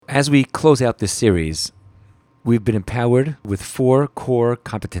As we close out this series, we've been empowered with 4 core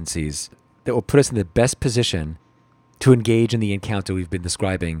competencies that will put us in the best position to engage in the encounter we've been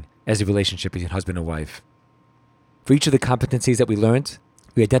describing as a relationship between husband and wife. For each of the competencies that we learned,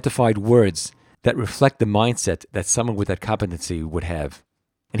 we identified words that reflect the mindset that someone with that competency would have.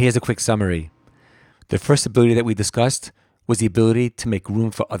 And here's a quick summary. The first ability that we discussed was the ability to make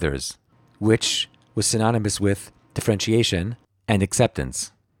room for others, which was synonymous with differentiation and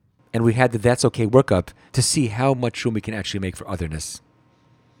acceptance. And we had the That's Okay workup to see how much room we can actually make for otherness.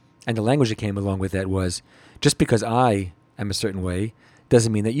 And the language that came along with that was, just because I am a certain way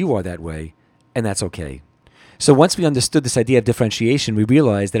doesn't mean that you are that way, and that's okay. So once we understood this idea of differentiation, we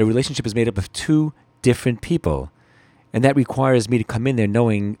realized that a relationship is made up of 2 different people. And that requires me to come in there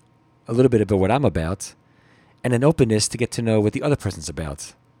knowing a little bit about what I'm about and an openness to get to know what the other person's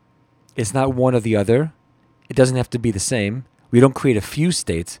about. It's not one or the other. It doesn't have to be the same. We don't create a fused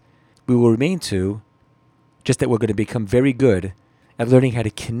state. We will remain 2, just that we're going to become very good at learning how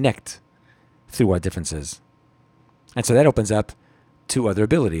to connect through our differences. And so that opens up 2 other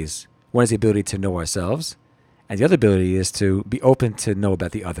abilities. One is the ability to know ourselves, and the other ability is to be open to know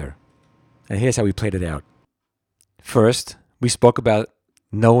about the other. And here's how we played it out. First, we spoke about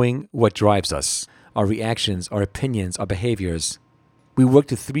knowing what drives us, our reactions, our opinions, our behaviors. We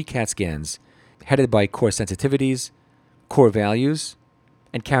worked with 3 CAT scans, headed by core sensitivities, core values,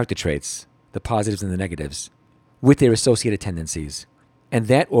 and character traits, the positives and the negatives, with their associated tendencies. And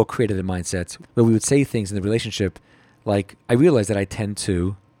that all created a mindset where we would say things in the relationship like, I realize that I tend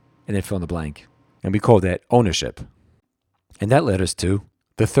to, and then fill in the blank. And we call that ownership. And that led us to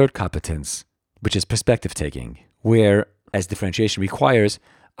the third competence, which is perspective taking, where, as differentiation requires,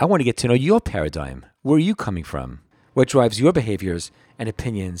 I want to get to know your paradigm. Where are you coming from? What drives your behaviors and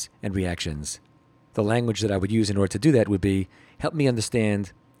opinions and reactions? The language that I would use in order to do that would be, help me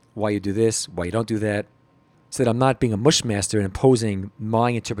understand why you do this, why you don't do that, so that I'm not being a mushmaster and imposing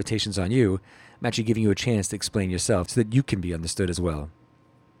my interpretations on you. I'm actually giving you a chance to explain yourself so that you can be understood as well.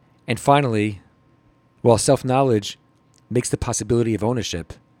 And finally, while self-knowledge makes the possibility of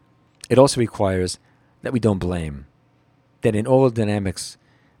ownership, it also requires that we don't blame. That in all dynamics,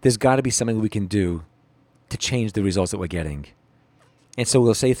 there's got to be something we can do to change the results that we're getting. And so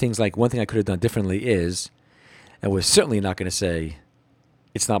we'll say things like, one thing I could have done differently is, and we're certainly not going to say,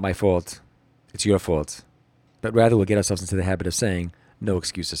 it's not my fault, it's your fault. But rather we'll get ourselves into the habit of saying, no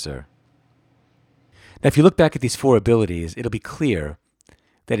excuses, sir. Now, if you look back at these 4 abilities, it'll be clear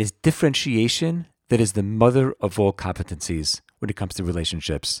that it's differentiation that is the mother of all competencies when it comes to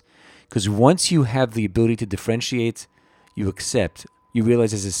relationships. Because once you have the ability to differentiate, you accept, you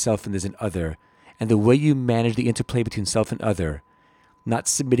realize there's a self and there's an other. And the way you manage the interplay between self and other, not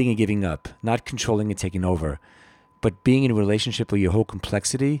submitting and giving up, not controlling and taking over, but being in a relationship where your whole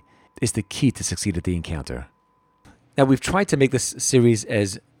complexity is the key to succeed at the encounter. Now, we've tried to make this series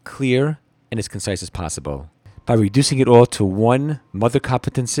as clear and as concise as possible by reducing it all to 1 mother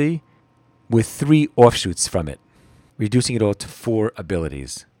competency with 3 offshoots from it, reducing it all to 4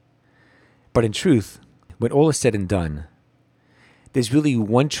 abilities. But in truth, when all is said and done, there's really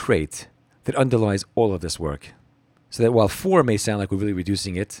 1 trait that underlies all of this work. So that while 4 may sound like we're really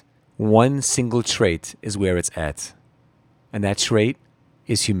reducing it, 1 single trait is where it's at. And that trait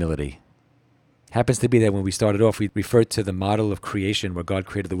is humility. Happens to be that when we started off, we referred to the model of creation where God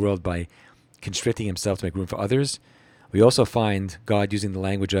created the world by constricting himself to make room for others. We also find God using the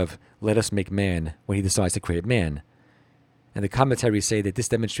language of, let us make man, when he decides to create man. And the commentaries say that this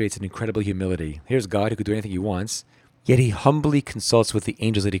demonstrates an incredible humility. Here's God who could do anything he wants, yet he humbly consults with the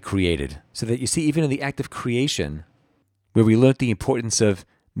angels that he created. So that you see, even in the act of creation, where we learned the importance of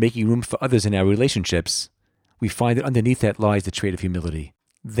making room for others in our relationships, we find that underneath that lies the trait of humility.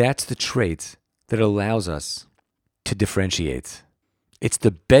 That's the trait that allows us to differentiate. It's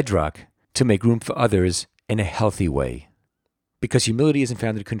the bedrock to make room for others in a healthy way. Because humility isn't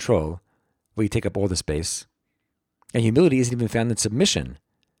found in control, where you take up all the space. And humility isn't even found in submission,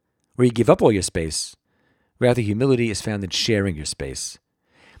 where you give up all your space. Rather, humility is found in sharing your space.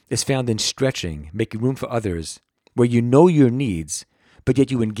 It's found in stretching, making room for others, where you know your needs, but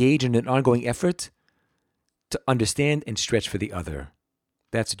yet you engage in an ongoing effort to understand and stretch for the other.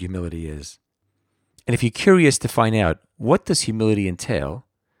 That's what humility is. And if you're curious to find out what does humility entail,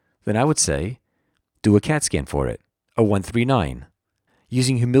 then I would say, do a CAT scan for it, a 139.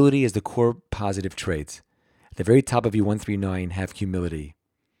 Using humility as the core positive trait. At the very top of your 139, have humility.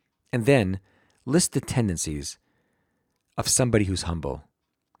 And then list the tendencies of somebody who's humble.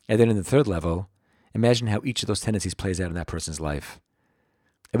 And then in the 3rd level, imagine how each of those tendencies plays out in that person's life.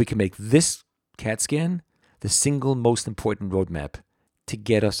 And we can make this CAT scan the single most important roadmap to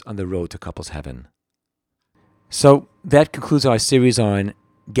get us on the road to couples heaven. So that concludes our series on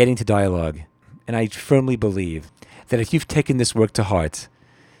getting to dialogue. And I firmly believe that if you've taken this work to heart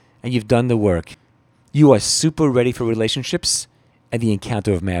and you've done the work, you are super ready for relationships and the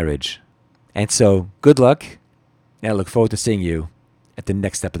encounter of marriage. And so good luck, and I look forward to seeing you at the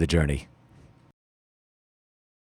next step of the journey.